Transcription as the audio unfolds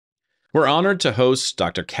We're honored to host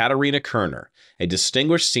Dr. Katarina Koerner, a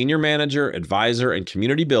distinguished senior manager, advisor, and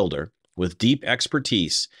community builder with deep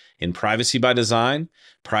expertise in privacy by design,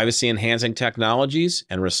 privacy-enhancing technologies,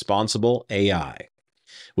 and responsible AI.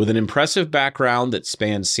 With an impressive background that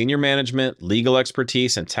spans senior management, legal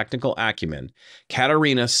expertise, and technical acumen,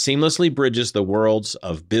 Katarina seamlessly bridges the worlds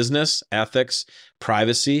of business, ethics,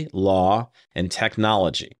 privacy, law, and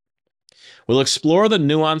technology. We'll explore the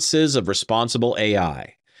nuances of responsible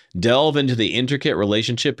AI, delve into the intricate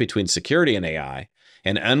relationship between security and AI,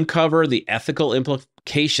 and uncover the ethical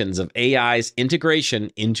implications of AI's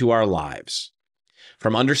integration into our lives.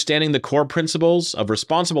 From understanding the core principles of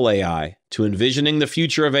responsible AI to envisioning the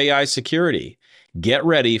future of AI security, get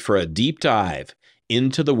ready for a deep dive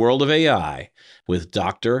into the world of AI with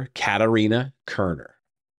Dr. Katarina Koerner.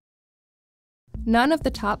 None of the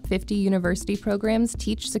top 50 university programs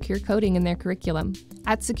teach secure coding in their curriculum.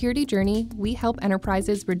 At Security Journey, we help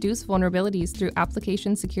enterprises reduce vulnerabilities through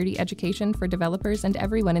application security education for developers and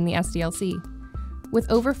everyone in the SDLC. With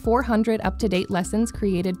over 400 up-to-date lessons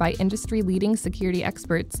created by industry-leading security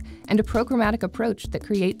experts and a programmatic approach that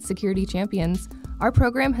creates security champions, our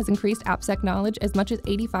program has increased AppSec knowledge as much as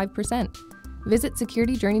 85%. Visit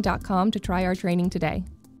securityjourney.com to try our training today.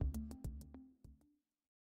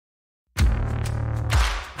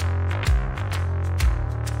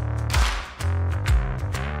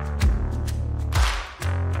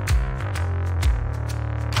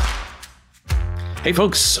 Hey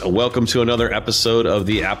folks, welcome to another episode of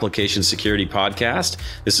the Application Security Podcast.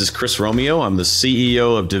 This is Chris Romeo. I'm the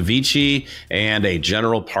CEO of Davici and a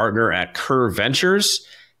general partner at Kerr Ventures.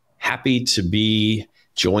 Happy to be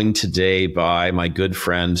joined today by my good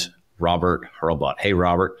friend, Robert Hurlbut. Hey,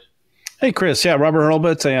 Robert. Hey, Chris. Yeah, Robert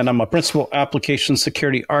Hurlbut, and I'm a principal application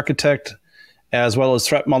security architect as well as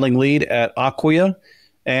threat modeling lead at Acquia.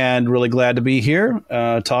 And really glad to be here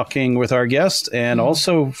talking with our guest and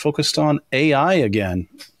also focused on AI again.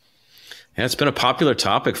 Yeah, it's been a popular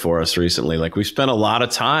topic for us recently. Like we've spent a lot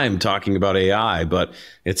of time talking about AI, but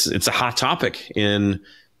it's a hot topic in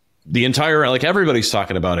the entire, like everybody's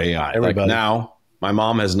talking about AI. Everybody. Like now, my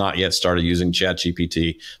mom has not yet started using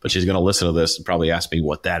ChatGPT, but she's going to listen to this and probably ask me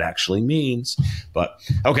what that actually means. But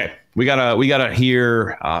okay, we gotta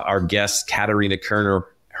hear our guest, Katarina Koerner,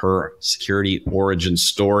 her security origin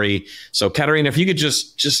story. So Katarina, if you could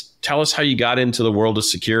just tell us how you got into the world of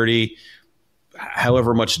security,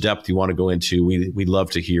 however much depth you want to go into, we'd love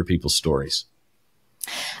to hear people's stories.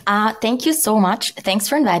 Thank you so much. Thanks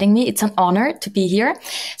for inviting me. It's an honor to be here.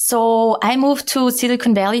 So I moved to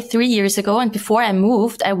Silicon Valley 3 years ago. And before I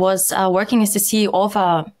moved, I was working as the CEO of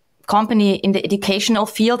a company in the educational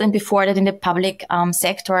field and before that in the public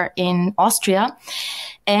sector in Austria.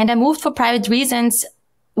 And I moved for private reasons.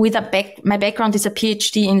 With my background is a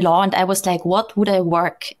PhD in law, and I was like, what would I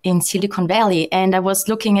work in Silicon Valley? And I was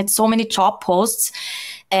looking at so many job posts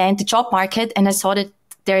and the job market, and I saw that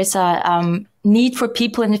there is a need for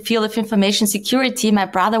people in the field of information security. My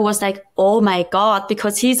brother was like, oh my God,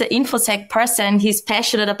 because he's an infosec person, he's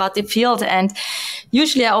passionate about the field. And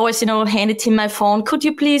usually I always, handed him my phone. Could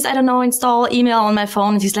you please, install email on my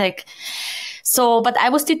phone? And he's like, but I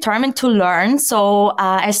was determined to learn. So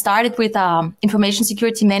I started with an information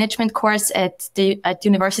security management course at the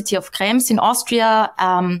University of Krems in Austria,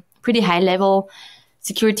 pretty high level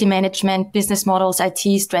security management, business models,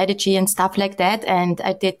 IT strategy and stuff like that. And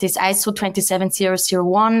I did this ISO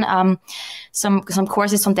 27001, some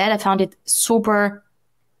courses on that. I found it super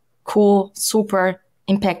cool, super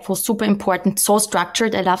impactful, super important, so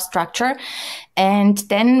structured. I love structure. And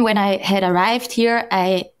then when I had arrived here,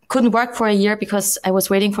 I couldn't work for a year because I was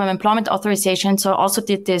waiting for an employment authorization. So I also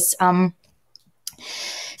did this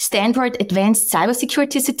Stanford Advanced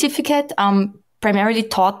Cybersecurity Certificate, primarily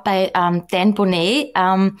taught by Dan Bonnet,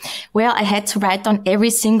 where I had to write down every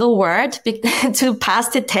single word to pass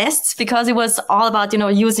the tests because it was all about,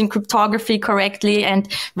 using cryptography correctly and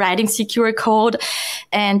writing secure code.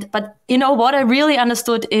 But what I really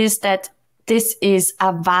understood is that this is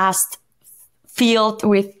a vast field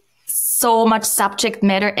with so much subject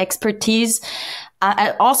matter expertise.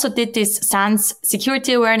 I also did this SANS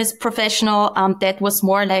security awareness professional. That was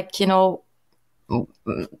more like,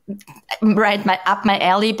 right up my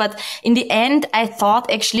alley. But in the end, I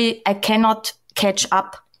thought actually I cannot catch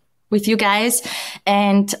up with you guys.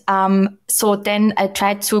 And so then I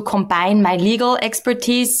tried to combine my legal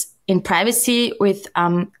expertise in privacy with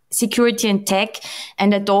security and tech,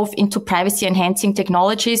 and I dove into privacy enhancing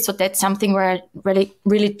technologies. So that's something where I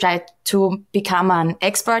really tried to become an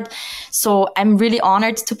expert. So I'm really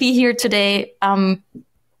honored to be here today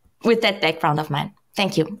with that background of mine.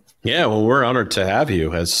 Thank you. Yeah, well, we're honored to have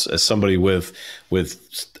you as somebody with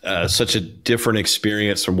such a different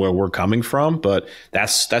experience from where we're coming from. But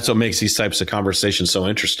that's what makes these types of conversations so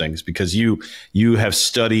interesting, is because you have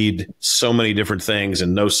studied so many different things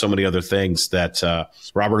and know so many other things that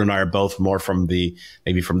Robert and I are both more from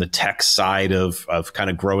maybe from the tech side of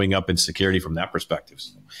kind of growing up in security from that perspective.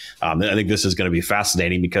 So, I think this is going to be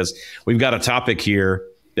fascinating because we've got a topic here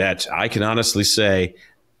that I can honestly say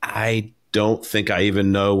I don't think I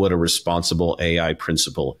even know what a responsible AI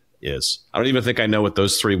principle is. I don't even think I know what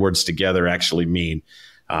those three words together actually mean.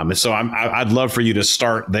 And so I'd love for you to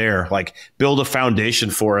start there, like build a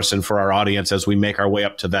foundation for us and for our audience as we make our way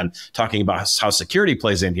up to then talking about how security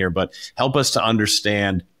plays in here, but help us to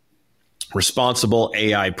understand responsible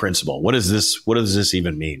AI principle. What does this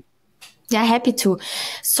even mean? Yeah, happy to.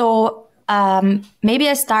 So maybe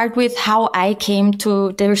I start with how I came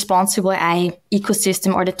to the responsible AI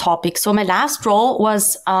ecosystem or the topic. So my last role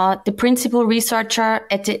was the principal researcher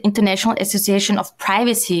at the International Association of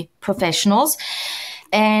Privacy Professionals.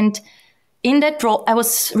 And in that role, I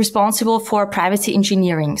was responsible for privacy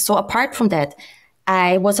engineering. So apart from that,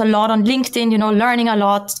 I was a lot on LinkedIn, learning a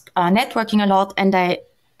lot, networking a lot. And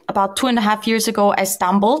about 2.5 years ago, I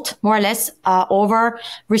stumbled more or less over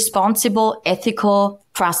responsible, ethical,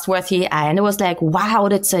 trustworthy AI. And it was like, wow,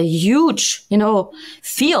 that's a huge,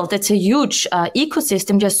 field. That's a huge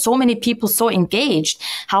ecosystem. There's so many people so engaged.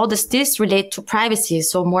 How does this relate to privacy?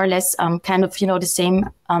 So more or less kind of, the same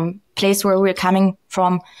place where we're coming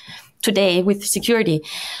from today with security.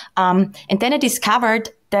 And then I discovered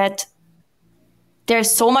that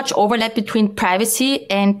there's so much overlap between privacy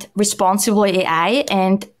and responsible AI.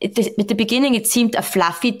 And at the beginning, it seemed a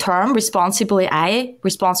fluffy term, responsible AI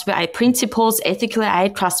principles, ethical AI,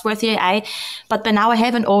 trustworthy AI. But by now I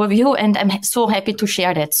have an overview and I'm so happy to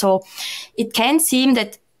share that. So it can seem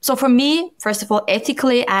that, so for me, first of all,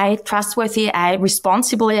 ethical AI, trustworthy AI,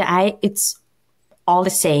 responsible AI, it's all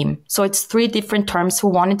the same. So it's three different terms who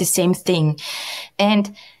wanted the same thing.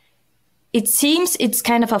 And it seems it's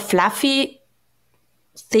kind of a fluffy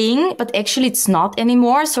thing, but actually it's not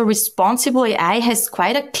anymore. So responsible AI has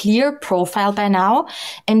quite a clear profile by now.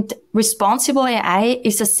 And responsible AI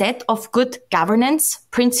is a set of good governance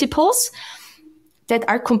principles that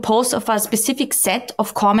are composed of a specific set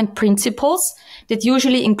of common principles that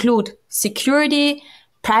usually include security,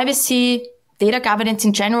 privacy, data governance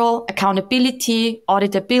in general, accountability,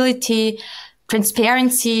 auditability,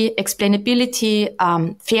 transparency, explainability,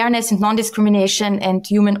 fairness and non-discrimination, and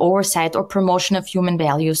human oversight or promotion of human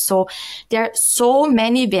values. So there are so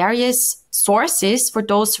many various sources for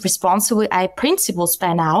those responsible AI principles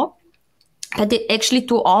by now, that they actually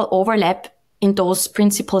do all overlap in those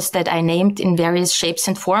principles that I named in various shapes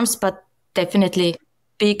and forms, but definitely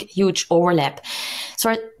big, huge overlap.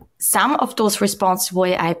 So some of those responsible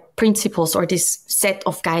AI principles or this set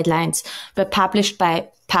of guidelines were published by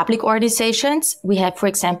public organizations. We have, for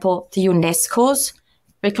example, the UNESCO's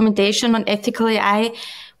recommendation on ethical AI.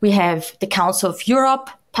 We have the Council of Europe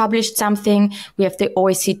published something. We have the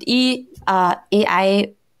OECD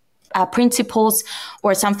AI principles,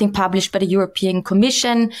 or something published by the European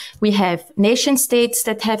Commission. We have nation states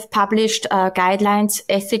that have published guidelines,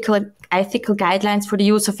 ethical guidelines for the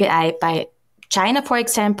use of AI by China, for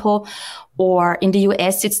example, or in the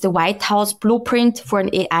US, it's the White House blueprint for an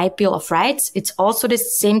AI Bill of Rights. It's also the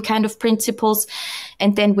same kind of principles.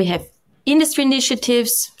 And then we have industry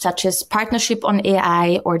initiatives such as Partnership on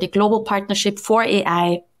AI or the Global Partnership for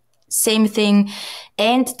AI, same thing.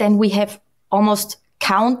 And then we have almost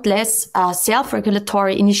countless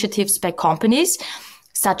self-regulatory initiatives by companies,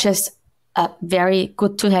 such as very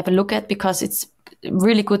good to have a look at because it's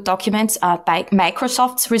really good documents by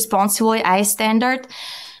Microsoft's responsible AI standard.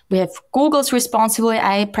 We have Google's responsible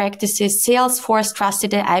AI practices, Salesforce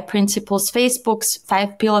trusted AI principles, Facebook's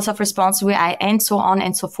 5 pillars of responsible AI, and so on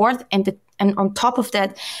and so forth. And on top of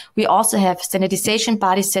that, we also have standardization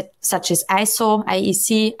bodies such as ISO,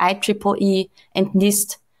 IEC, IEEE, and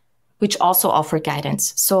NIST, which also offer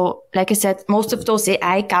guidance. So like I said, most of those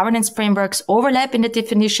AI governance frameworks overlap in the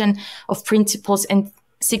definition of principles, and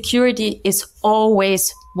security is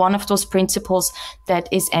always one of those principles that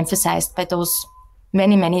is emphasized by those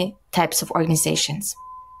many, many types of organizations.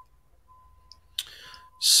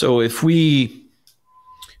 So if we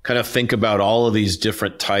kind of think about all of these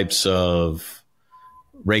different types of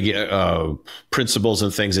principles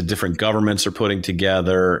and things that different governments are putting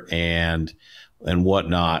together and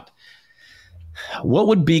whatnot, what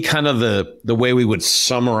would be kind of the way we would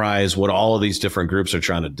summarize what all of these different groups are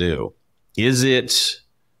trying to do? Is it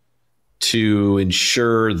to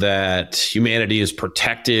ensure that humanity is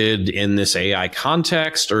protected in this AI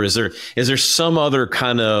context? Or is there some other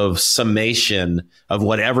kind of summation of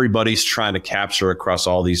what everybody's trying to capture across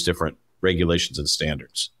all these different regulations and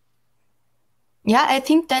standards? Yeah, I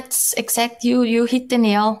think that's exactly, you hit the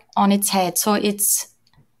nail on its head. So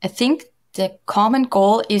I think the common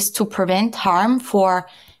goal is to prevent harm for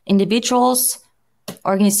individuals,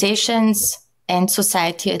 organizations, and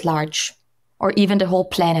society at large, or even the whole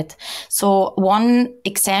planet. So one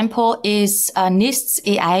example is NIST's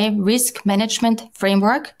AI risk management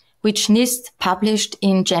framework, which NIST published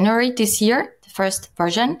in January this year, the first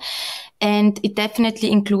version. And it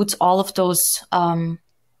definitely includes all of those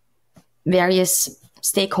various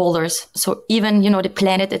stakeholders. So even, the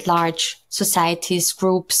planet at large, societies,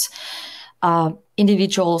 groups,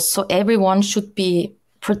 individuals. So everyone should be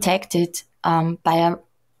protected by a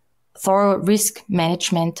thorough risk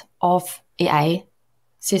management of AI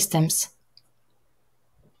systems.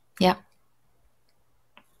 Yeah.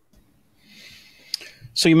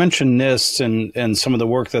 So you mentioned NIST and some of the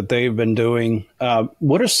work that they've been doing.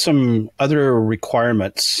 What are some other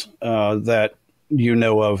requirements that you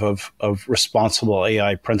know of responsible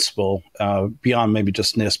AI principle beyond maybe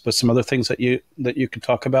just NIST, but some other things that you could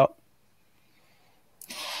talk about?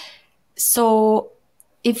 So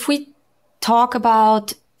if we talk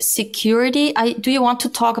about security, do you want to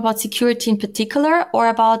talk about security in particular or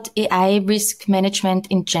about AI risk management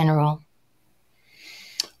in general?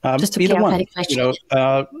 Just to either clarify one. the question.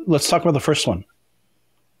 Let's talk about the first one.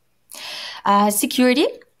 Security.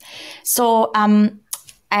 So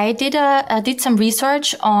I did some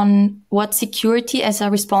research on what security as a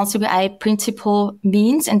responsible AI principle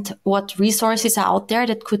means and what resources are out there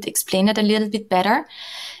that could explain it a little bit better.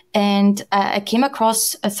 And I came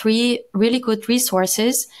across 3 really good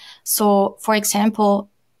resources. So, for example,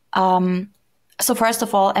 so first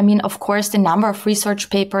of all, of course, the number of research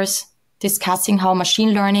papers discussing how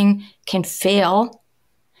machine learning can fail,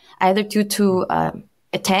 either due to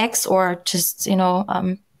attacks or just,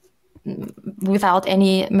 without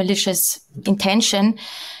any malicious intention.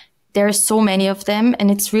 There are so many of them,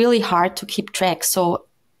 and it's really hard to keep track. So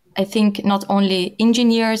I think not only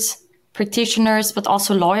engineers, practitioners, but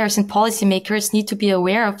also lawyers and policymakers need to be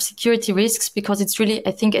aware of security risks, because it's really,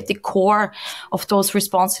 I think, at the core of those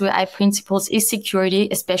responsible AI principles is security,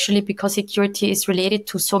 especially because security is related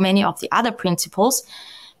to so many of the other principles.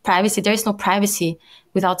 Privacy, there is no privacy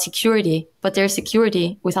without security, but there's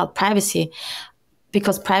security without privacy,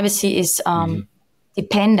 because privacy is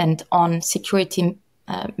dependent on security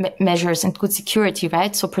measures and good security,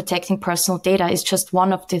 right? So protecting personal data is just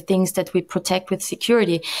one of the things that we protect with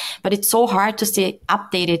security. But it's so hard to stay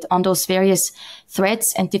updated on those various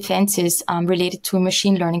threats and defenses related to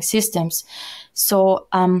machine learning systems. So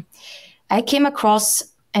I came across,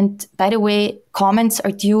 and by the way, comments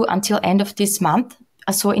are due until end of this month.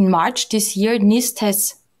 So in March this year, NIST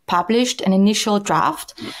has published an initial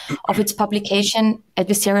draft of its publication,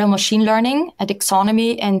 Adversarial Machine Learning, a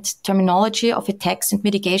Taxonomy and Terminology of Attacks and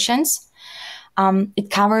Mitigations. It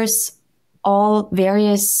covers all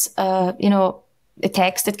various,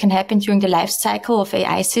 attacks that can happen during the life cycle of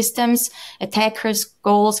AI systems, attackers,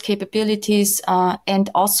 goals, capabilities, and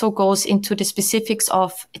also goes into the specifics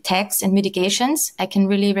of attacks and mitigations. I can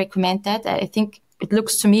really recommend that. I think it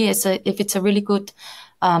looks to me as if it's a really good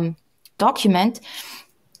document.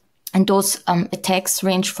 And those attacks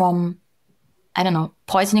range from,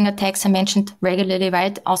 poisoning attacks I mentioned regularly,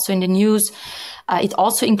 right? Also in the news. It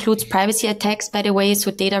also includes privacy attacks, by the way,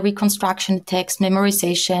 so data reconstruction attacks,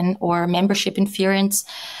 memorization, or membership inference,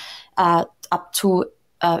 up to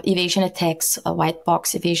evasion attacks, white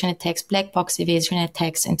box evasion attacks, black box evasion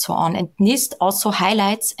attacks, and so on. And NIST also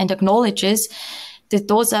highlights and acknowledges that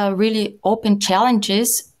those are really open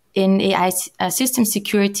challenges in AI system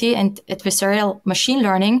security and adversarial machine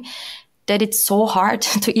learning, that it's so hard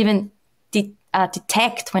to even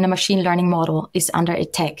detect when a machine learning model is under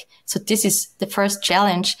attack. So this is the first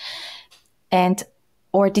challenge,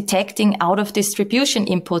 or detecting out of distribution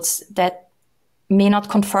inputs that may not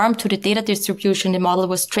conform to the data distribution the model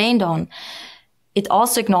was trained on. It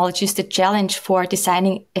also acknowledges the challenge for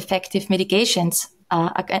designing effective mitigations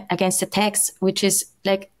against attacks, which is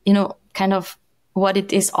kind of what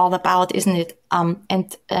it is all about, isn't it?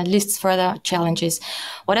 And lists further challenges.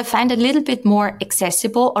 What I find a little bit more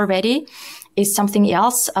accessible already is something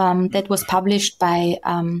else that was published by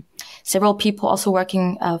several people also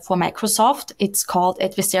working for Microsoft. It's called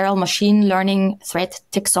Adversarial Machine Learning Threat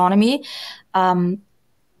Taxonomy,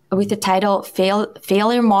 with the title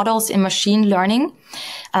Failure Models in Machine Learning.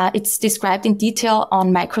 It's described in detail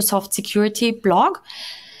on Microsoft Security blog.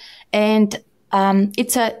 And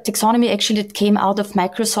It's a taxonomy actually that came out of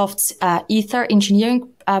Microsoft's Ether engineering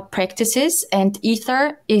practices, and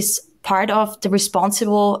Ether is part of the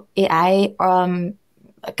responsible AI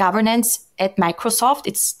governance at Microsoft.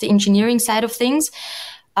 It's the engineering side of things.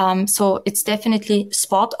 So it's definitely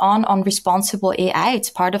spot on responsible AI. It's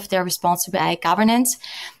part of their responsible AI governance.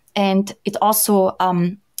 And it also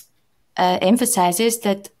emphasizes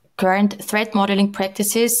that current threat modeling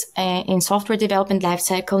practices in software development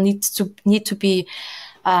lifecycle need to be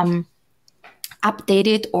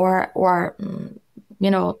updated or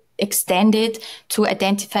extended to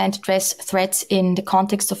identify and address threats in the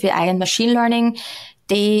context of AI and machine learning.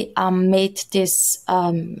 They made this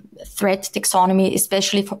threat taxonomy,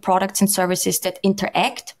 especially for products and services that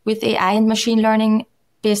interact with AI and machine learning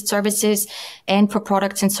based services, and for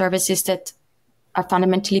products and services that are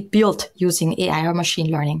fundamentally built using AI or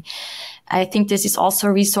machine learning. I think this is also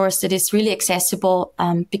a resource that is really accessible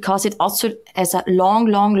because it also has a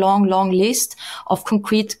long list of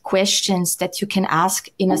concrete questions that you can ask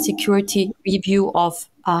in a security review of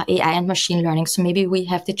AI and machine learning. So maybe we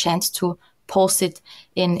have the chance to post it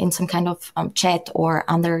in some kind of chat or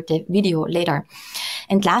under the video later.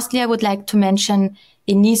 And lastly, I would like to mention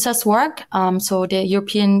ENISA's work, so the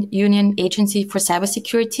European Union Agency for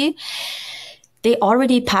Cybersecurity. They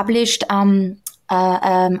already published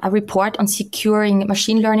a report on securing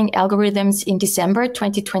machine learning algorithms in December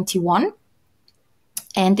 2021.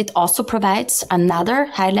 And it also provides another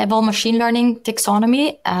high-level machine learning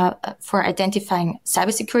taxonomy for identifying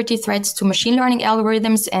cybersecurity threats to machine learning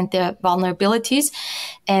algorithms and their vulnerabilities.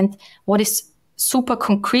 And what is super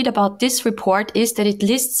concrete about this report is that it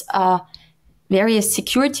lists various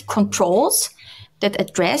security controls that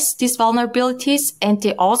address these vulnerabilities, and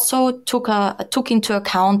they also took into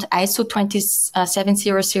account ISO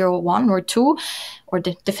 27001 or 2, or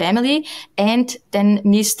the family, and then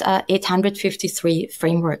NIST 853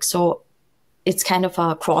 framework. So it's kind of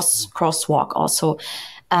a crosswalk also.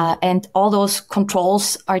 And all those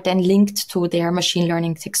controls are then linked to their machine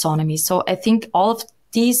learning taxonomy. So I think all of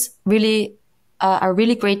these really are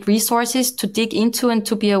really great resources to dig into and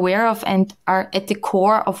to be aware of, and are at the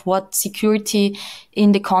core of what security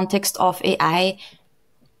in the context of AI,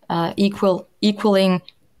 equaling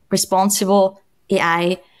responsible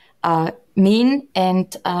AI, mean.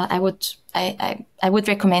 And I would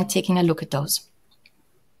recommend taking a look at those.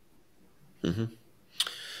 Mm-hmm.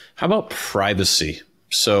 How about privacy?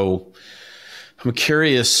 So I'm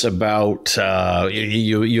curious about,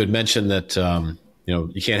 you had mentioned that,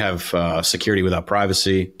 you can't have security without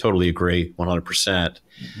privacy. Totally agree, 100%.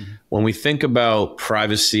 Mm-hmm. When we think about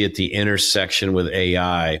privacy at the intersection with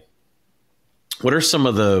AI, what are some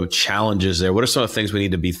of the challenges there? What are some of the things we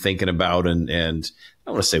need to be thinking about and I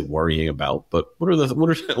don't want to say worrying about, but what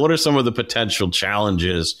are some of the potential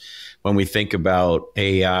challenges when we think about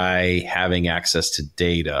AI having access to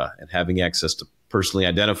data and having access to personally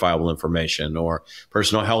identifiable information or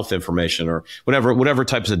personal health information or whatever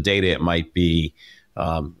types of data it might be?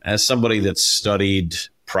 As somebody that's studied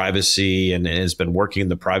privacy and has been working in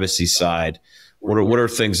the privacy side, what are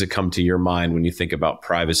things that come to your mind when you think about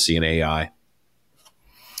privacy and AI?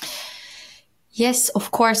 Yes, of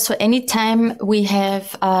course. So anytime we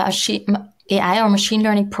have AI or machine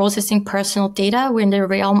learning processing personal data, we're in the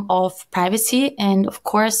realm of privacy. And of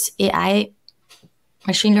course, AI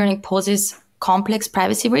machine learning poses complex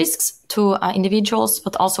privacy risks to individuals,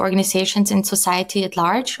 but also organizations and society at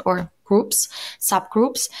large, or groups,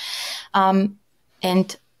 subgroups.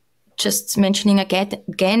 And just mentioning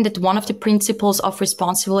again that one of the principles of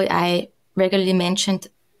responsible AI regularly mentioned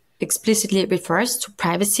explicitly refers to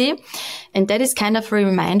privacy. And that is kind of a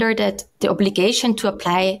reminder that the obligation to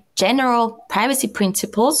apply general privacy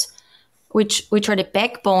principles, which are the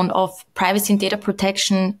backbone of privacy and data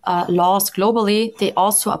protection laws globally, they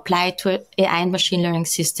also apply to AI and machine learning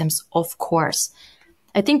systems, of course.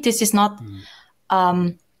 I think this is not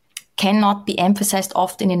cannot be emphasized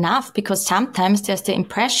often enough, because sometimes there's the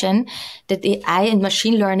impression that AI and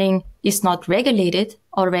machine learning is not regulated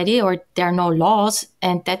already, or there are no laws.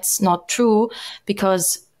 And that's not true,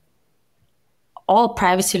 because all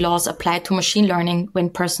privacy laws apply to machine learning when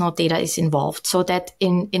personal data is involved. So that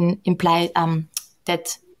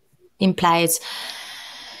implies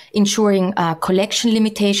ensuring collection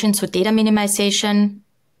limitations, so data minimization,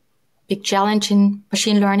 big challenge in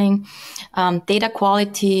machine learning, data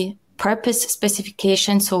quality, purpose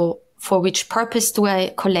specification. So for which purpose do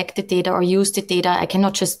I collect the data or use the data? I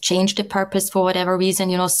cannot just change the purpose for whatever reason,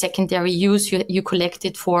 secondary use. You collect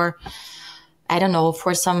it for, I don't know,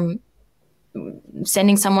 for some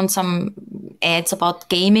sending someone some ads about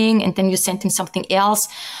gaming and then you send him something else,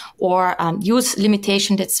 or use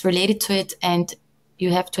limitation that's related to it. And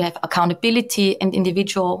you have to have accountability and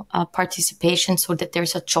individual participation so that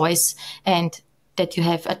there's a choice and that you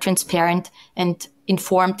have a transparent and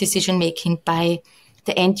informed decision-making by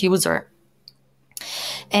the end user.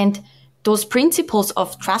 And those principles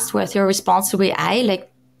of trustworthy or responsible AI, like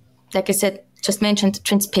I said, just mentioned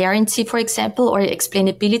transparency, for example, or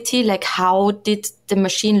explainability, like how did the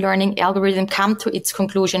machine learning algorithm come to its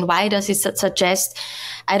conclusion? Why does it suggest,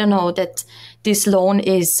 I don't know, that this loan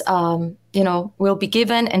is, will be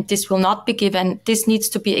given and this will not be given? This needs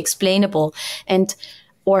to be explainable. And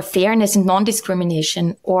or fairness and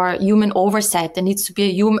non-discrimination, or human oversight. There needs to be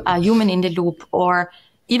a human in the loop, or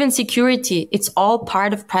even security. It's all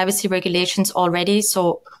part of privacy regulations already.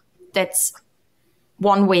 So that's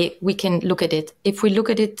one way we can look at it. If we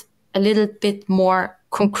look at it a little bit more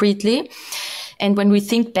concretely, and when we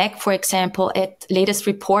think back, for example, at latest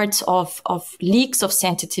reports of leaks of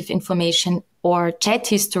sensitive information or chat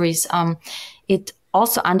histories, it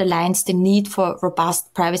also underlines the need for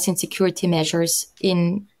robust privacy and security measures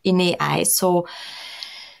in AI. So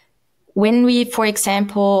when we, for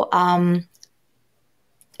example,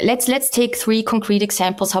 let's take 3 concrete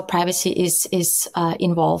examples how privacy is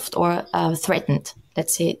involved or threatened.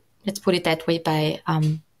 Let's put it that way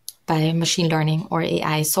by machine learning or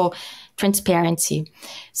AI. So transparency.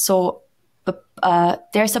 So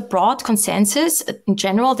there's a broad consensus in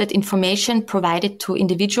general that information provided to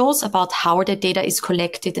individuals about how their data is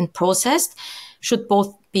collected and processed should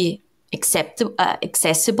both be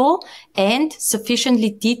accessible and sufficiently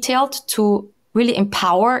detailed to really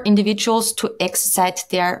empower individuals to exercise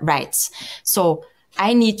their rights. So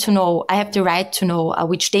I need to know, I have the right to know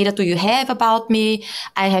which data do you have about me.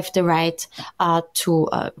 I have the right to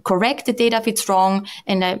correct the data if it's wrong.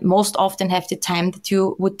 And I most often have the time that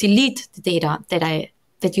you would delete the data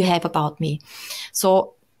that you have about me.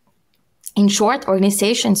 So in short,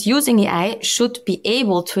 organizations using AI should be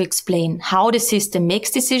able to explain how the system makes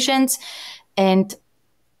decisions and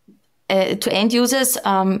to end users.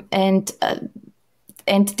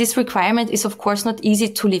 And this requirement is, of course, not easy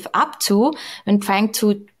to live up to when trying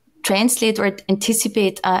to translate or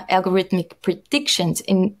anticipate algorithmic predictions.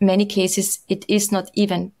 In many cases, it is not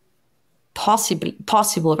even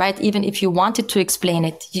possible, right? Even if you wanted to explain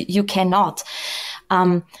it, you cannot.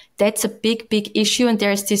 That's a big issue. And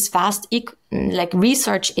there's this vast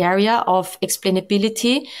research area of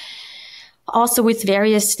explainability. Also with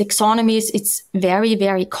various taxonomies, it's very,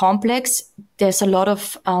 very complex. There's a lot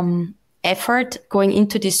of effort going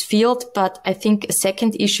into this field. But I think a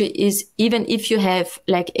second issue is even if you have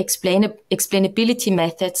explainability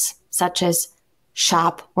methods such as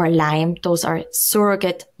SHARP or LIME, those are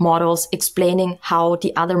surrogate models explaining how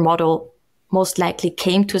the other model most likely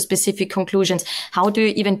came to specific conclusions. How do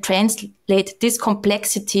you even translate this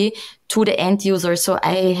complexity to the end user? So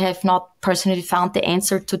I have not personally found the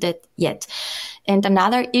answer to that yet. And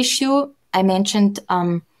another issue I mentioned,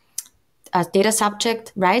 data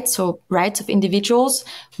subject rights, so rights of individuals.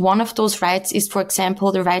 One of those rights is, for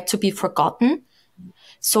example, the right to be forgotten.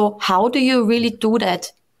 So how do you really do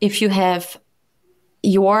that if you have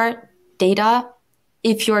your data,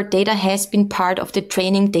 if your data has been part of the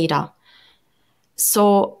training data?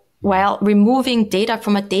 So while removing data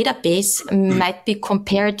from a database might be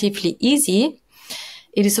comparatively easy,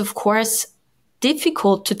 it is, of course,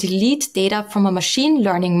 difficult to delete data from a machine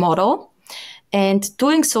learning model. And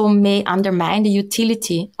doing so may undermine the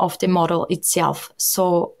utility of the model itself.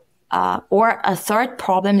 So, or a third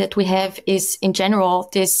problem that we have is in general,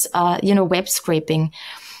 this, web scraping.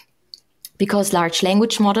 Because large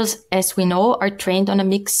language models, as we know, are trained on a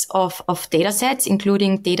mix of data sets,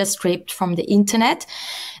 including data scraped from the internet.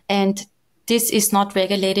 And this is not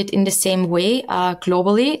regulated in the same way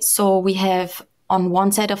globally. So we have on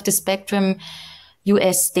one side of the spectrum,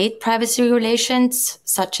 US state privacy regulations,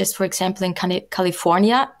 such as, for example, in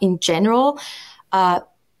California, in general,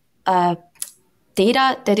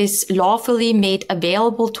 data that is lawfully made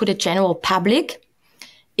available to the general public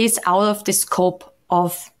is out of the scope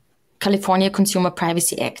of California Consumer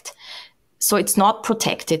Privacy Act. So it's not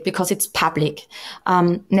protected because it's public.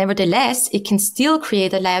 Nevertheless, it can still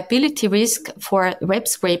create a liability risk for web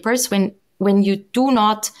scrapers when you do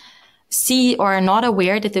not see or are not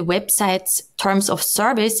aware that the website's terms of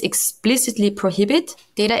service explicitly prohibit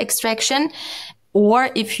data extraction, or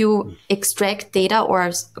if you extract data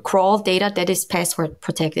or crawl data that is password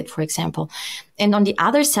protected, for example. And on the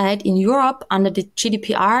other side, in Europe, under the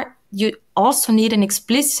GDPR, you also need an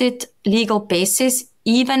explicit legal basis,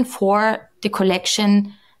 even for the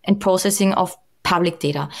collection and processing of public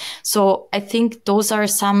data. So I think those are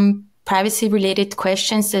some privacy related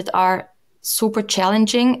questions that are super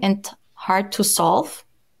challenging and hard to solve.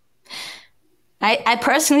 I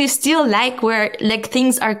personally still like where like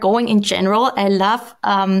things are going in general. I love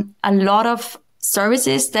a lot of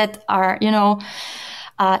services that are,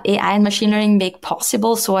 AI and machine learning make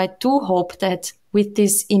possible. So I do hope that with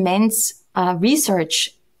this immense research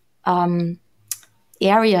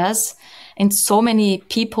areas and so many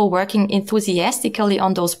people working enthusiastically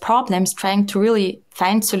on those problems, trying to really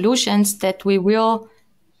find solutions, that we will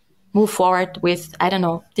move forward with, I don't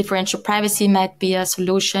know, differential privacy might be a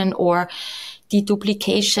solution, or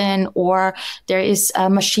deduplication, or there is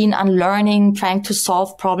machine unlearning, trying to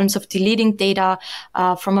solve problems of deleting data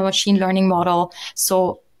from a machine learning model.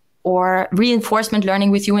 So, or reinforcement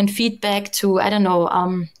learning with human feedback to, I don't know,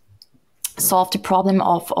 solve the problem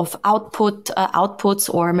of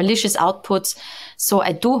outputs or malicious outputs. So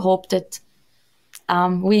I do hope that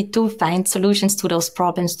we do find solutions to those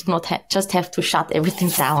problems, do not just have to shut everything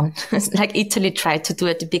down, like Italy tried to do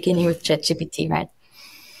at the beginning with ChatGPT, right?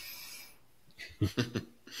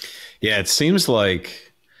 Yeah, it seems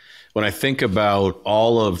like when I think about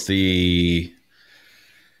all of the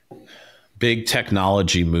big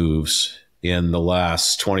technology moves in the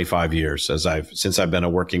last 25 years, since I've been a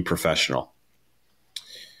working professional,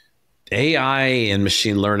 AI and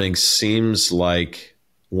machine learning seems like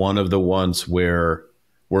one of the ones where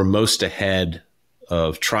we're most ahead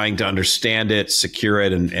of trying to understand it, secure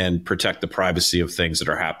it, and protect the privacy of things that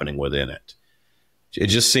are happening within it. It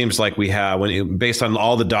just seems like we have, based on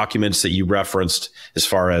all the documents that you referenced, as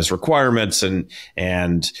far as requirements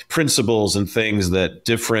and principles and things that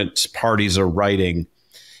different parties are writing,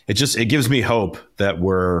 it gives me hope that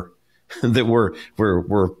we're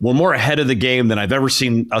more ahead of the game than I've ever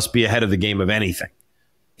seen us be ahead of the game of anything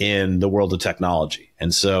in the world of technology.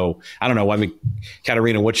 And so I don't know. I mean,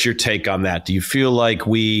 Katarina, what's your take on that? Do you feel like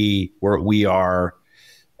we are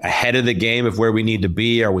ahead of the game of where we need to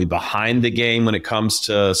be? Are we behind the game when it comes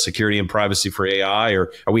to security and privacy for AI,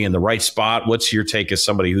 or are we in the right spot? What's your take as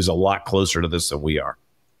somebody who's a lot closer to this than we are?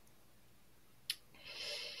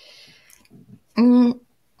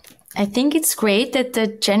 I think it's great that the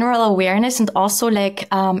general awareness and also like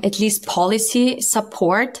at least policy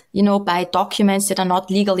support, by documents that are not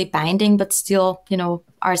legally binding, but still,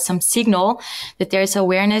 are some signal that there is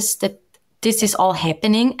awareness that this is all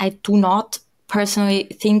happening. I do not personally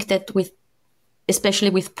think that especially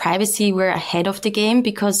with privacy, we're ahead of the game,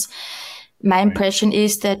 because my impression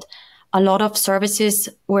is that a lot of services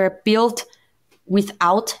were built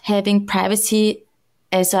without having privacy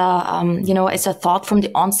as a thought from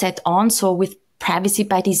the onset on. So with privacy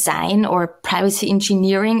by design or privacy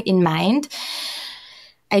engineering in mind.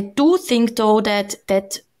 I do think though that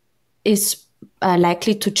is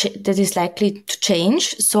likely to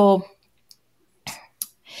change. So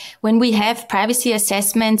when we have privacy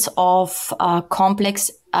assessments of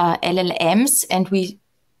complex LLMs, and we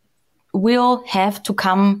will have to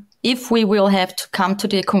come to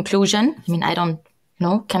the conclusion, I don't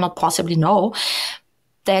know, cannot possibly know,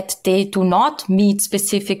 that they do not meet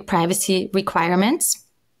specific privacy requirements,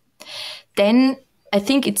 then I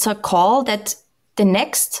think it's a call that the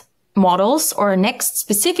next models or next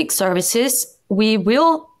specific services we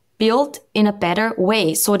will build in a better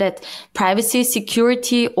way, so that privacy,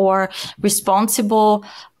 security, or responsibility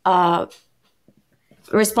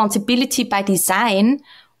by design,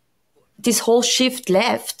 this whole shift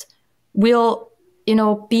left, will,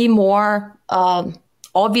 be more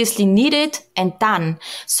obviously needed and done.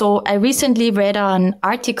 So I recently read an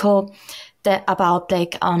article about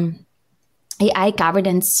AI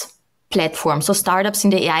governance platform. So startups in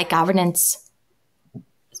the AI governance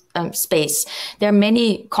space. There are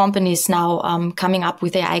many companies now coming up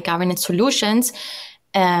with AI governance solutions,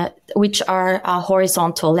 which are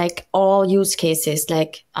horizontal, like all use cases.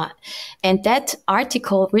 And that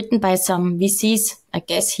article, written by some VCs, I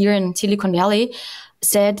guess here in Silicon Valley,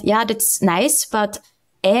 said, yeah, that's nice, but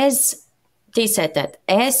as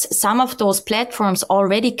some of those platforms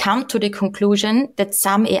already come to the conclusion that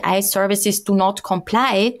some AI services do not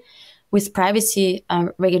comply with privacy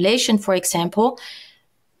regulation, for example,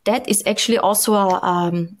 that is actually also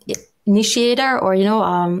a initiator or,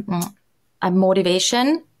 a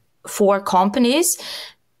motivation for companies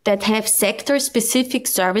that have sector-specific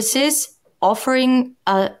services offering,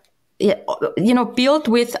 built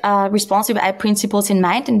with responsible AI principles in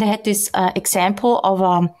mind. And they had this example of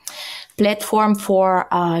a platform for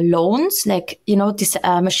loans, this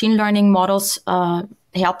machine learning models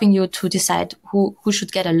helping you to decide who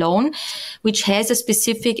should get a loan, which has a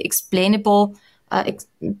specific explainable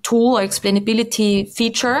tool or explainability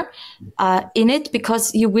feature in it,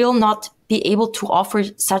 because you will not be able to offer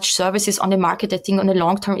such services on the market, I think, on the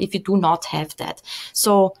long term, if you do not have that.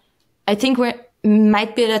 So I think we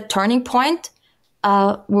might be at a turning point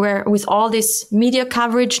where, with all this media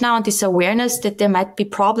coverage now and this awareness that there might be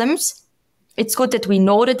problems, it's good that we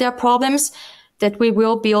know that there are problems, that we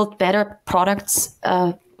will build better products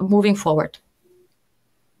moving forward.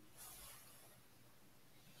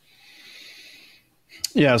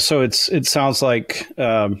 Yeah, so it sounds like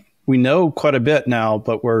we know quite a bit now,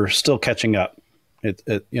 but we're still catching up.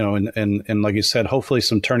 And like you said, hopefully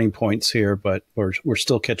some turning points here, but we're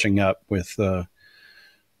still catching up with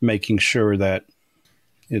making sure that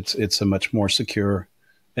it's a much more secure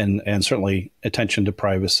and certainly attention to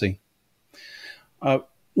privacy.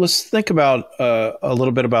 Let's think about a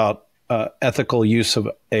little bit about ethical use of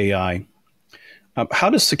AI. How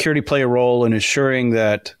does security play a role in ensuring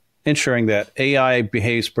that AI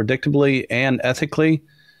behaves predictably and ethically,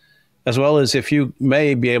 as well as if you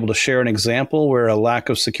may be able to share an example where a lack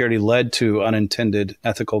of security led to unintended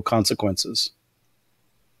ethical consequences?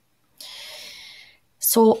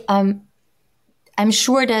 So I'm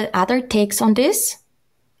sure that other takes on this,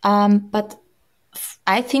 but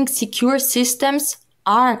I think secure systems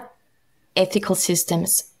are ethical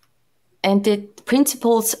systems, and the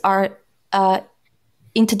principles are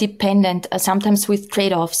interdependent, sometimes with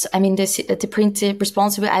trade-offs. I mean, the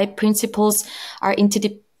responsible AI principles are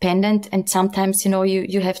interdependent, and sometimes,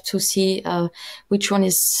 you have to see which one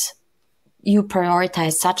is you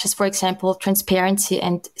prioritize, such as, for example, transparency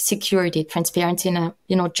and security. Transparency in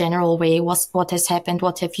a, general way, what has happened,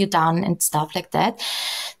 what have you done, and stuff like that.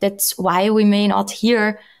 That's why we may not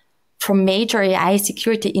hear from major AI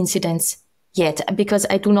security incidents yet, because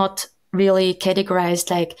I do not really categorize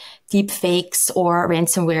like deep fakes or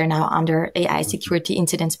ransomware now under AI security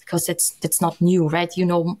incidents, because that's not new, right? You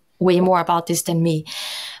know way more about this than me.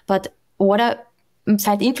 But what I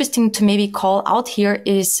find interesting to maybe call out here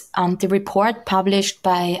is the report published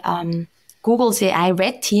by Google's AI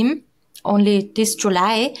Red Team only this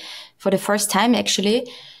July, for the first time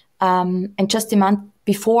actually, and just a month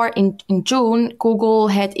before, in June, Google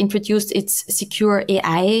had introduced its secure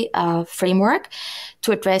AI framework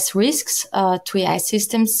to address risks to AI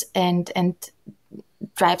systems and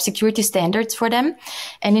drive security standards for them.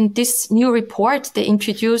 And in this new report, they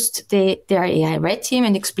introduced their AI Red Team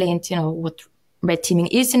and explained, what red teaming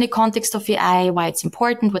is in the context of AI, why it's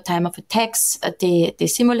important, what type of attacks they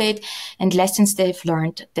simulate, and lessons they've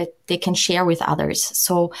learned that they can share with others.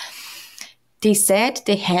 So they said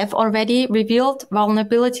they have already revealed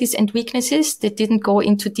vulnerabilities and weaknesses. They didn't go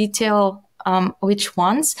into detail which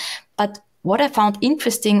ones. But what I found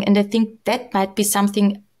interesting, and I think that might be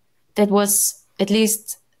something that was, at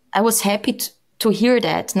least I was happy to hear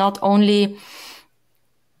that, not only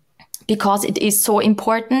because it is so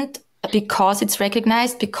important, because it's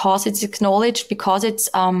recognized, because it's acknowledged, because it's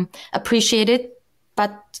appreciated,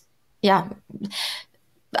 but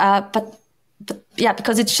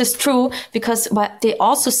because it's just true. Because what they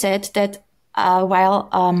also said that while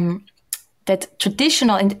that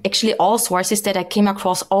traditional, and actually all sources that I came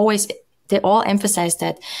across always, they all emphasize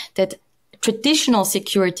that traditional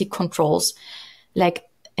security controls, like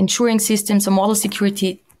ensuring systems or model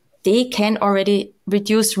security, they can already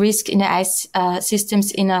reduce risk in AI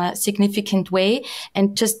systems in a significant way.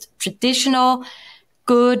 And just traditional,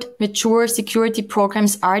 good, mature security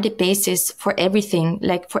programs are the basis for everything,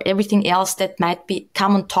 like for everything else that might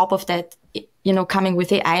come on top of that, coming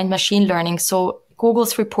with AI and machine learning. So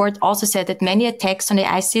Google's report also said that many attacks on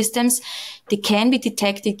AI systems, they can be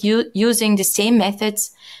detected using the same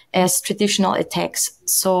methods as traditional attacks.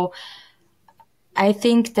 So I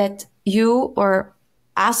think that you or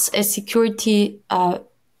us as security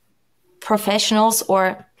professionals,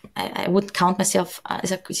 or I would count myself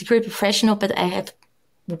as a security professional, but I have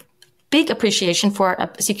big appreciation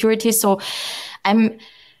for security. So I'm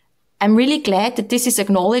really glad that this is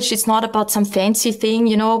acknowledged. It's not about some fancy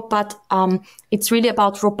thing, but it's really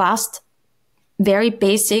about robust, very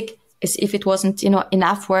basic, as if it wasn't,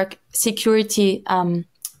 enough work, security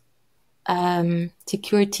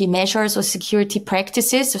measures or security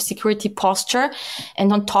practices or security posture.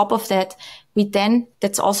 And on top of that,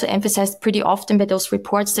 that's also emphasized pretty often by those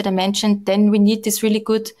reports that I mentioned, then we need this really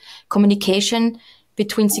good communication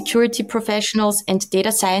between security professionals and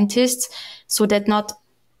data scientists, so that not,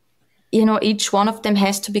 each one of them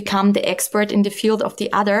has to become the expert in the field of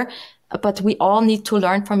the other, but we all need to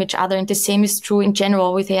learn from each other. And the same is true in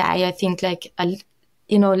general with AI. I think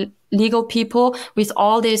legal people, with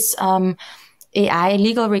all these AI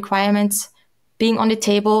legal requirements being on the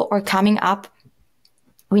table or coming up,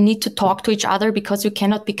 we need to talk to each other because we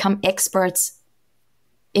cannot become experts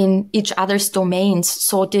in each other's domains.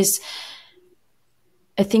 So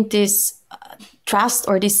I think this trust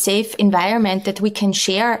or this safe environment that we can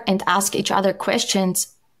share and ask each other questions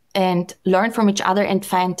and learn from each other and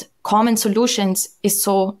find common solutions is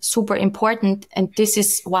so super important. And this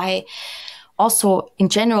is why also in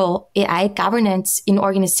general, AI governance in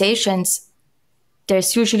organizations,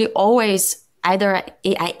 there's usually always either an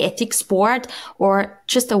AI ethics board or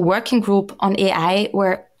just a working group on AI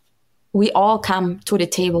where we all come to the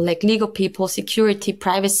table, like legal people, security,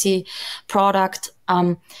 privacy, product,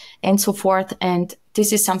 and so forth. And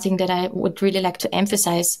this is something that I would really like to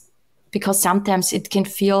emphasize, because sometimes it can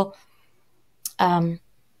feel,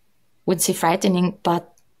 would say frightening,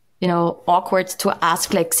 but awkward to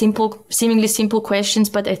ask like seemingly simple questions.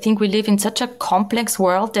 But I think we live in such a complex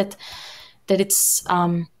world that it's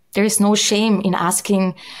there is no shame in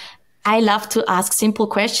asking. I love to ask simple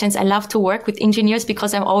questions. I love to work with engineers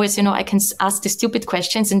because I'm always, I can ask the stupid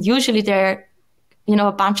questions, and usually there are,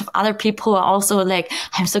 a bunch of other people who are also like,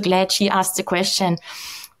 I'm so glad she asked the question,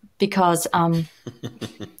 because,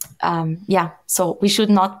 so we should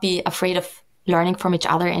not be afraid of learning from each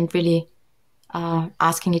other and really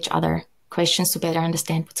asking each other questions to better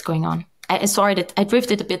understand what's going on. Sorry that I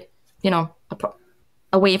drifted a bit,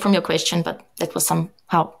 away from your question, but that was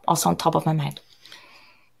somehow also on top of my mind.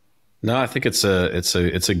 No, I think it's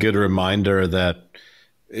a good reminder that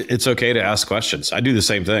it's okay to ask questions. I do the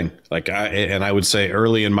same thing. I would say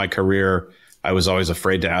early in my career, I was always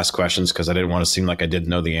afraid to ask questions because I didn't want to seem like I didn't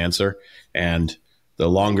know the answer. And the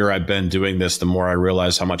longer I've been doing this, the more I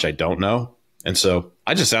realize how much I don't know. And so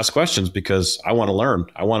I just ask questions because I want to learn.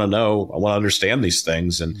 I want to know. I want to understand these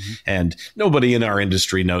things. And nobody in our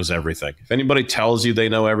industry knows everything. If anybody tells you they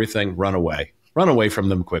know everything, run away. Run away from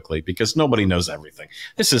them quickly, because nobody knows everything.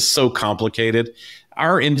 This is so complicated.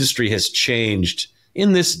 Our industry has changed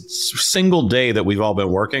in this single day that we've all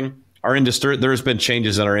been working. Our industry, there's been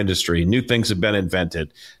changes in our industry. New things have been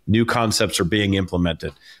invented. New concepts are being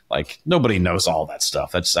implemented. Like, nobody knows all that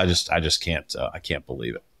stuff. I just can't. I can't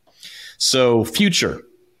believe it. So, future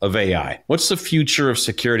of AI. What's the future of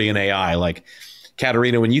security and AI? Like,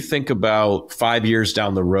 Katarina, when you think about 5 years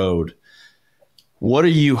down the road, what are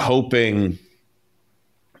you hoping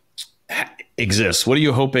exists? What are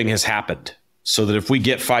you hoping has happened, so that if we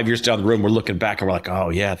get 5 years down the road, we're looking back and we're like, oh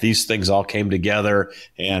yeah, these things all came together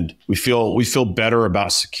and we feel better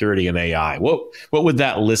about security and AI? What would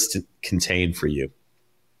that list contain for you?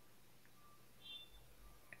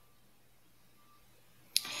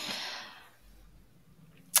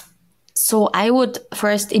 So I would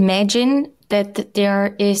first imagine that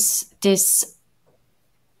there is this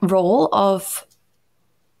role of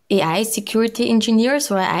AI security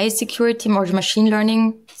engineers or AI security or machine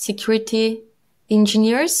learning security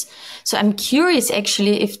engineers. So I'm curious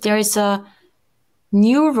actually if there is a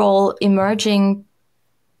new role emerging,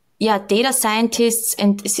 data scientists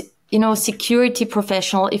and, security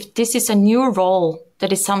professional, if this is a new role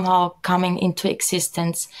that is somehow coming into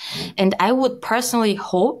existence. And I would personally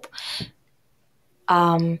hope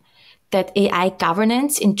that AI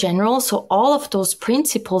governance in general, so all of those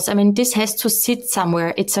principles, this has to sit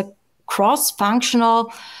somewhere. It's a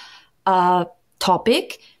cross-functional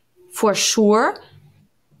topic for sure.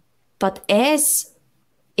 But as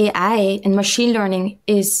AI and machine learning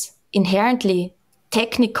is inherently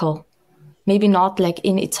technical, maybe not like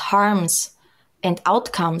in its harms and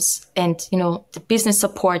outcomes and, the business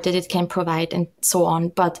support that it can provide and so on,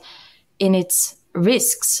 but in its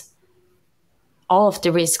risks, all of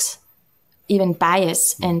the risks, even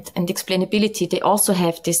bias and explainability, they also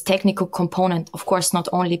have this technical component. Of course, not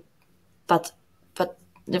only, but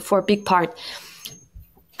for a big part.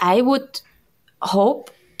 I would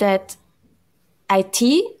hope that IT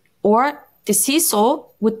or the CISO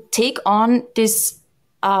would take on this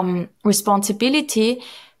responsibility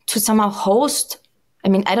to somehow host.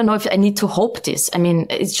 I don't know if I need to hope this.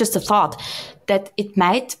 It's just a thought that it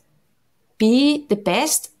might be the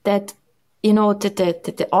best that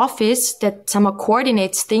the office that somehow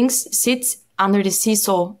coordinates things sits under the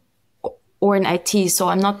CISO or in IT. So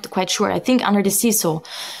I'm not quite sure. I think under the CISO,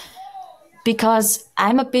 because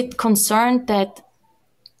I'm a bit concerned that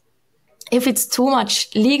if it's too much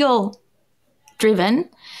legal driven,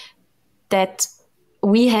 that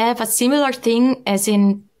we have a similar thing as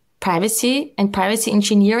in privacy and privacy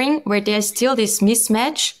engineering, where there's still this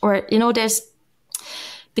mismatch or,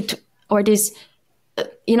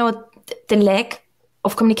 the lack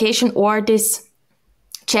of communication or this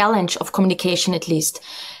challenge of communication at least.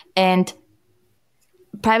 And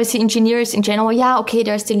privacy engineers in general,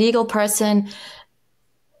 there's the legal person,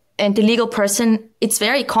 the legal person, it's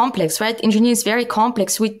very complex, right? Engineering is very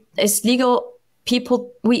complex. We, as legal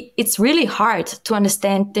people, it's really hard to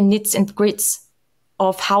understand the nits and grits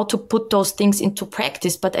of how to put those things into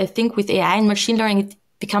practice. But I think with AI and machine learning, it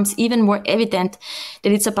becomes even more evident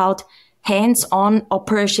that it's about hands-on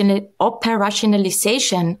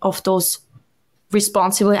operationalization of those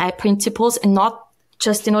responsible AI principles, and not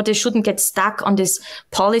just, they shouldn't get stuck on this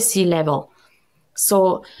policy level.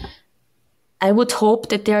 So I would hope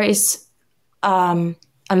that there is a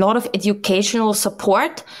lot of educational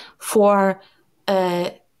support for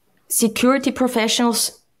security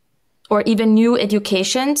professionals or even new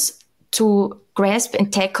educations to grasp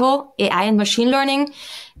and tackle AI and machine learning,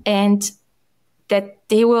 and that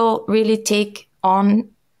they will really take on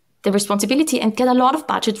the responsibility and get a lot of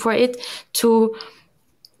budget for it to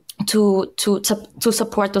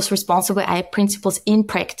support those responsible AI principles in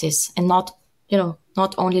practice, and not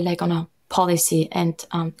only like on a policy and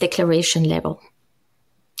declaration level.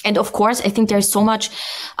 And of course, I think there's so much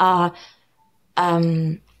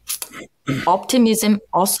optimism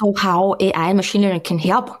also how AI and machine learning can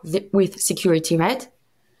help with security, right?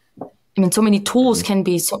 I mean, so many tools can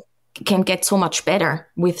get so much better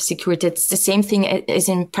with security. It's the same thing as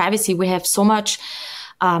in privacy. We have so much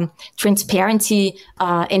transparency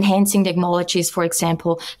enhancing technologies, for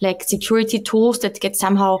example, like security tools that get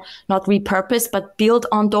somehow not repurposed but built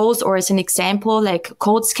on those, or as an example, like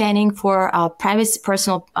code scanning for privacy,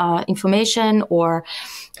 personal information, or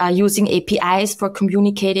using APIs for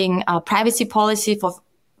communicating privacy policy for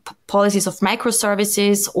policies of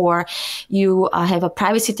microservices, or you have a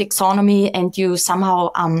privacy taxonomy and you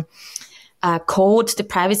somehow code the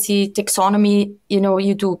privacy taxonomy.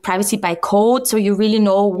 You do privacy by code, so you really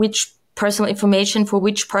know which personal information for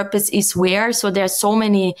which purpose is where. So there are so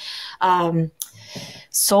many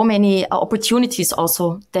opportunities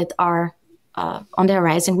also that are on the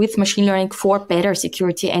horizon with machine learning for better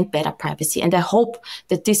security and better privacy. And I hope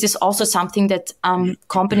that this is also something that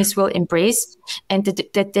companies will embrace, and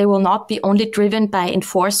that they will not be only driven by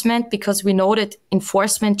enforcement, because we know that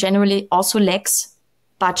enforcement generally also lacks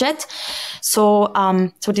budget. So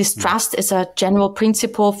this trust is a general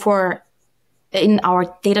principle in our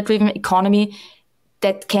data-driven economy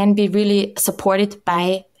that can be really supported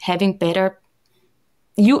by having better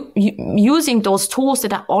using those tools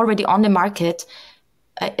that are already on the market,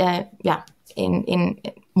 in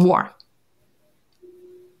more.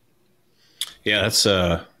 Yeah, that's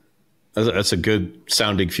a good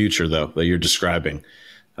sounding future, though, that you're describing.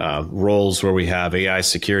 Roles where we have AI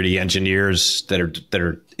security engineers that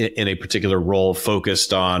are in a particular role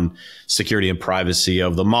focused on security and privacy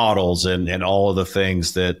of the models and all of the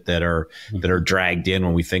things that are dragged in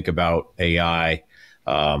when we think about AI.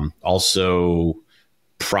 Also,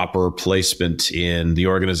 proper placement in the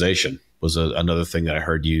organization was another thing that I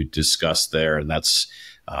heard you discuss there, and that's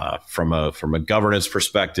from a governance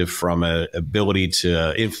perspective, from an ability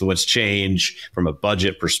to influence change, from a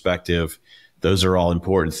budget perspective. Those are all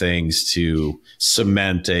important things to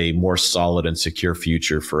cement a more solid and secure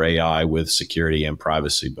future for AI with security and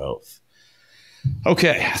privacy both.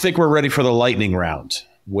 Okay, I think we're ready for the lightning round,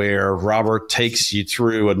 where Robert takes you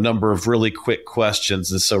through a number of really quick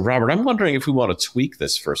questions. And so, Robert, I'm wondering if we want to tweak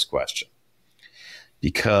this first question,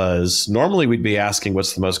 because normally we'd be asking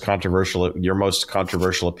what's your most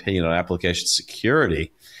controversial opinion on application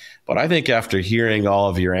security. But I think after hearing all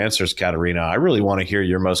of your answers, Katarina, I really want to hear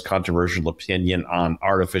your most controversial opinion on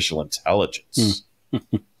artificial intelligence.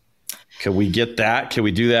 Can we get that? Can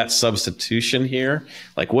we do that substitution here?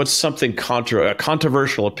 Like, what's something a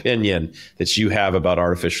controversial opinion that you have about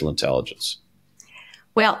artificial intelligence?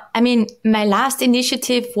 Well, I mean, my last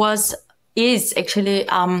initiative is actually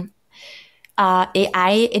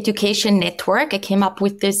AI Education Network. I came up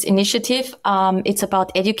with this initiative. It's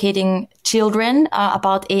about educating children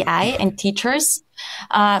about AI and teachers.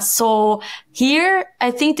 So here,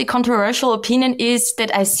 I think the controversial opinion is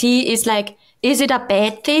that I see is like, is it a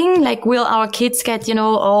bad thing? Like, will our kids get,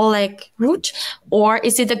 all like root? Or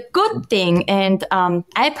is it a good thing? And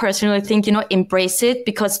I personally think, embrace it,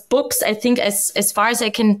 because books, I think, as far as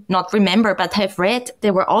I can not remember, but have read,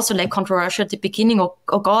 they were also like controversial at the beginning.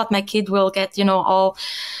 Oh God, my kid will get, all,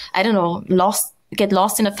 I don't know, get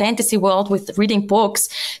lost in a fantasy world with reading books.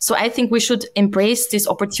 So I think we should embrace this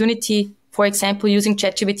opportunity, for example, using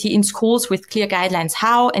ChatGPT in schools with clear guidelines,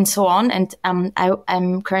 how and so on. And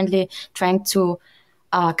I'm currently trying to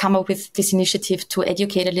come up with this initiative to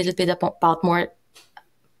educate a little bit about more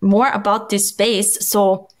about this space.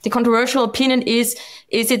 So the controversial opinion is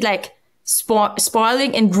it like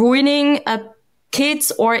spoiling and ruining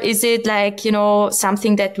kids, or is it like,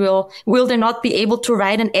 something that will they not be able to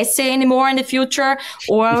write an essay anymore in the future,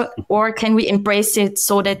 or can we embrace it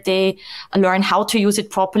so that they learn how to use it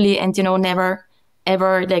properly and, never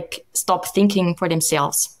ever like stop thinking for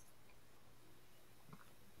themselves?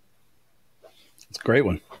 It's a great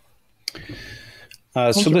one.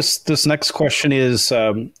 So this next question is,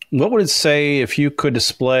 what would it say if you could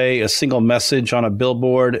display a single message on a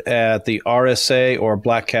billboard at the RSA or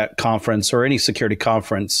Black Hat conference or any security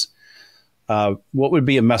conference? What would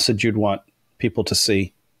be a message you'd want people to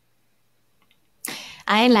see?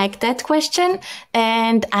 I like that question.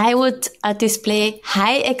 And I would display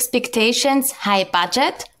high expectations, high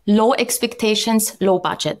budget, low expectations, low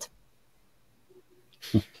budget.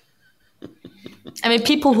 I mean,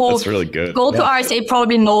 people who really good. go to RSA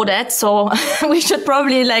probably know that. So we should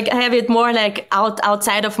probably like have it more like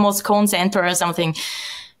outside of Moscone Center or something.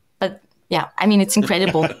 But yeah, I mean, it's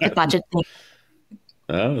incredible, the budget thing.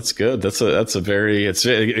 Oh, that's good. That's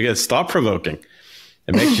it's thought provoking.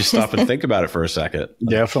 It makes you stop and think about it for a second.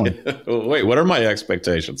 Definitely. Wait, what are my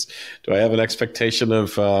expectations? Do I have an expectation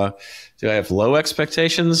of, do I have low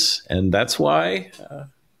expectations? And that's why,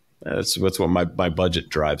 that's what my budget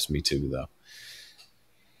drives me to, though.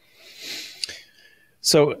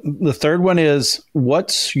 So the third one is,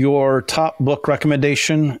 what's your top book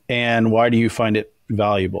recommendation and why do you find it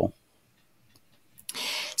valuable?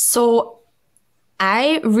 So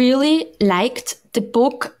I really liked the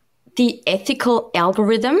book, The Ethical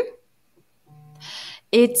Algorithm.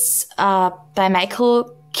 It's by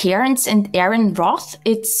Michael Cairns and Aaron Roth.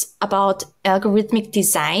 It's about algorithmic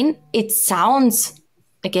design. It sounds,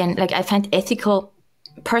 again, like I find ethical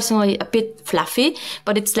personally a bit fluffy,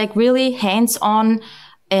 but it's like really hands-on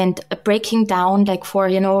and breaking down, like for,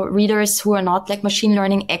 readers who are not like machine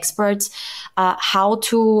learning experts, how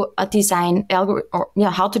to design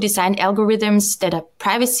algorithms that are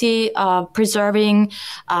privacy preserving,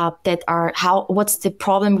 what's the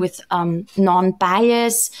problem with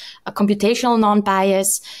non-bias, computational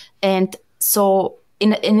non-bias. And so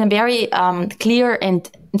in a very clear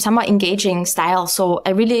and somewhat engaging style. So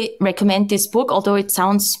I really recommend this book, although it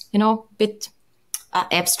sounds, a bit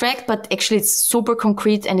abstract, but actually it's super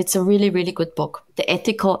concrete and it's a really, really good book, The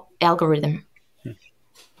Ethical Algorithm.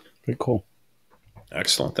 Very cool.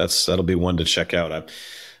 Excellent. That'll be one to check out.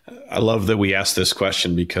 I love that we asked this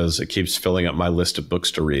question because it keeps filling up my list of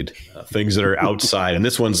books to read, things that are outside. And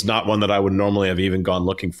this one's not one that I would normally have even gone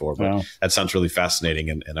looking for, but that sounds really fascinating.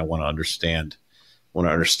 And I want to understand what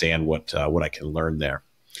I can learn there.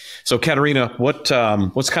 So Katarina, what's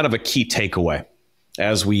kind of a key takeaway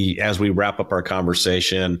as we wrap up our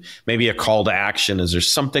conversation? Maybe a call to action. Is there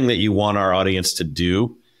something that you want our audience to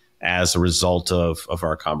do as a result of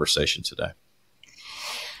our conversation today?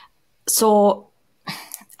 So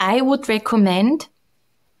I would recommend,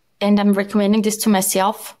 and I'm recommending this to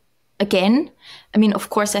myself again. I mean, of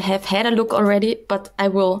course, I have had a look already, but I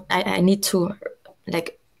need to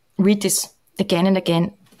like read this again and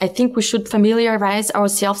again. I think we should familiarize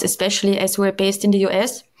ourselves, especially as we're based in the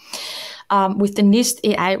US, with the NIST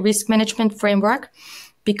AI risk management framework,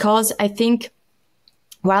 because I think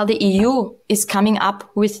while the EU is coming up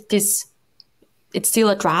with this, it's still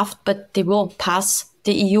a draft, but they will pass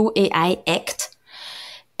the EU AI Act.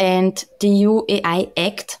 And the EU AI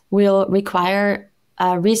Act will require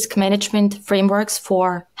risk management frameworks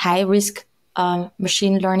for high risk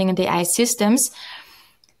machine learning and AI systems.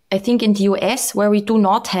 I think in the US, where we do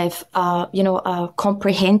not have, a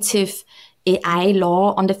comprehensive AI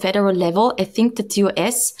law on the federal level, I think that the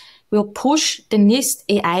US will push the NIST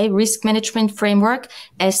AI risk management framework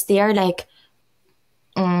as their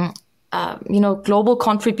global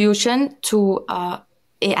contribution to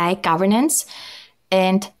AI governance.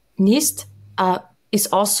 And NIST is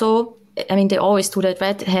also, I mean, they always do that,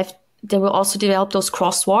 right? They will also develop those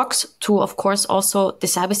crosswalks to, of course, also the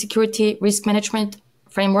cybersecurity risk management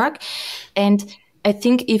framework. And I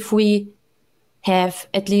think if we have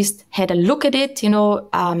at least had a look at it,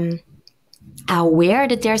 aware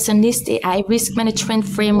that there's a NIST AI risk management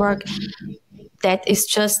framework that is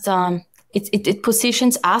just, it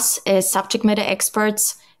positions us as subject matter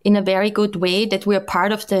experts in a very good way, that we are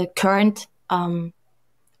part of the current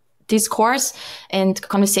discourse and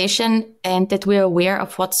conversation, and that we're aware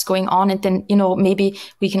of what's going on. And then, maybe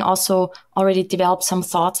we can also already develop some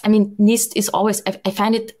thoughts. I mean, NIST is always, I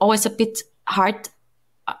find it always a bit hard.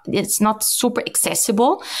 It's not super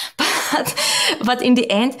accessible, but in the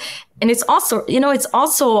end, and it's also,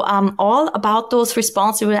 all about those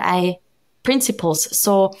responsible AI principles.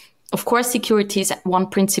 So of course, security is one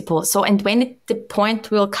principle. So, and when the point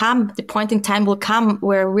in time will come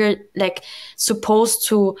where we're like supposed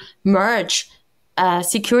to merge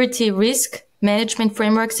security risk management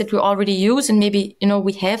frameworks that we already use, and maybe,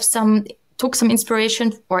 we have took some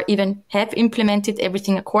inspiration or even have implemented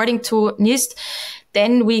everything according to NIST,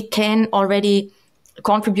 then we can already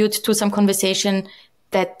contribute to some conversation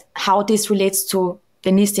that how this relates to the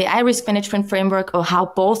NIST AI risk management framework, or how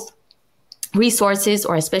both resources,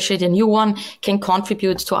 or especially the new one, can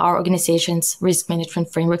contribute to our organization's risk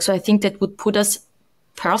management framework. So I think that would put us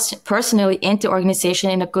personally and the organization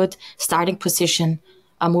in a good starting position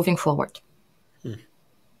moving forward.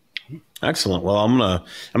 Excellent. Well, I'm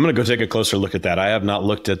gonna go take a closer look at that. I have not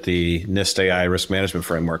looked at the NIST AI risk management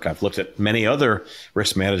framework. I've looked at many other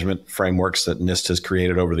risk management frameworks that NIST has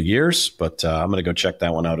created over the years, but I'm gonna go check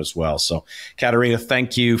that one out as well. So, Katarina,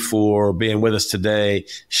 thank you for being with us today,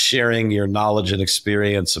 sharing your knowledge and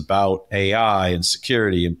experience about AI and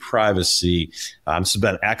security and privacy. This has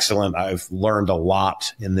been excellent. I've learned a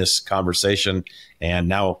lot in this conversation, and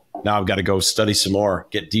now I've got to go study some more,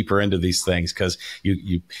 get deeper into these things, because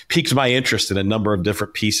you piqued my interest in a number of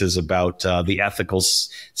different pieces about the ethical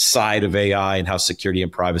side of AI and how security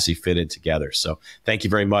and privacy fit in together. So thank you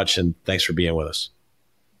very much, and thanks for being with us.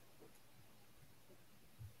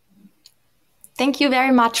 Thank you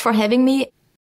very much for having me.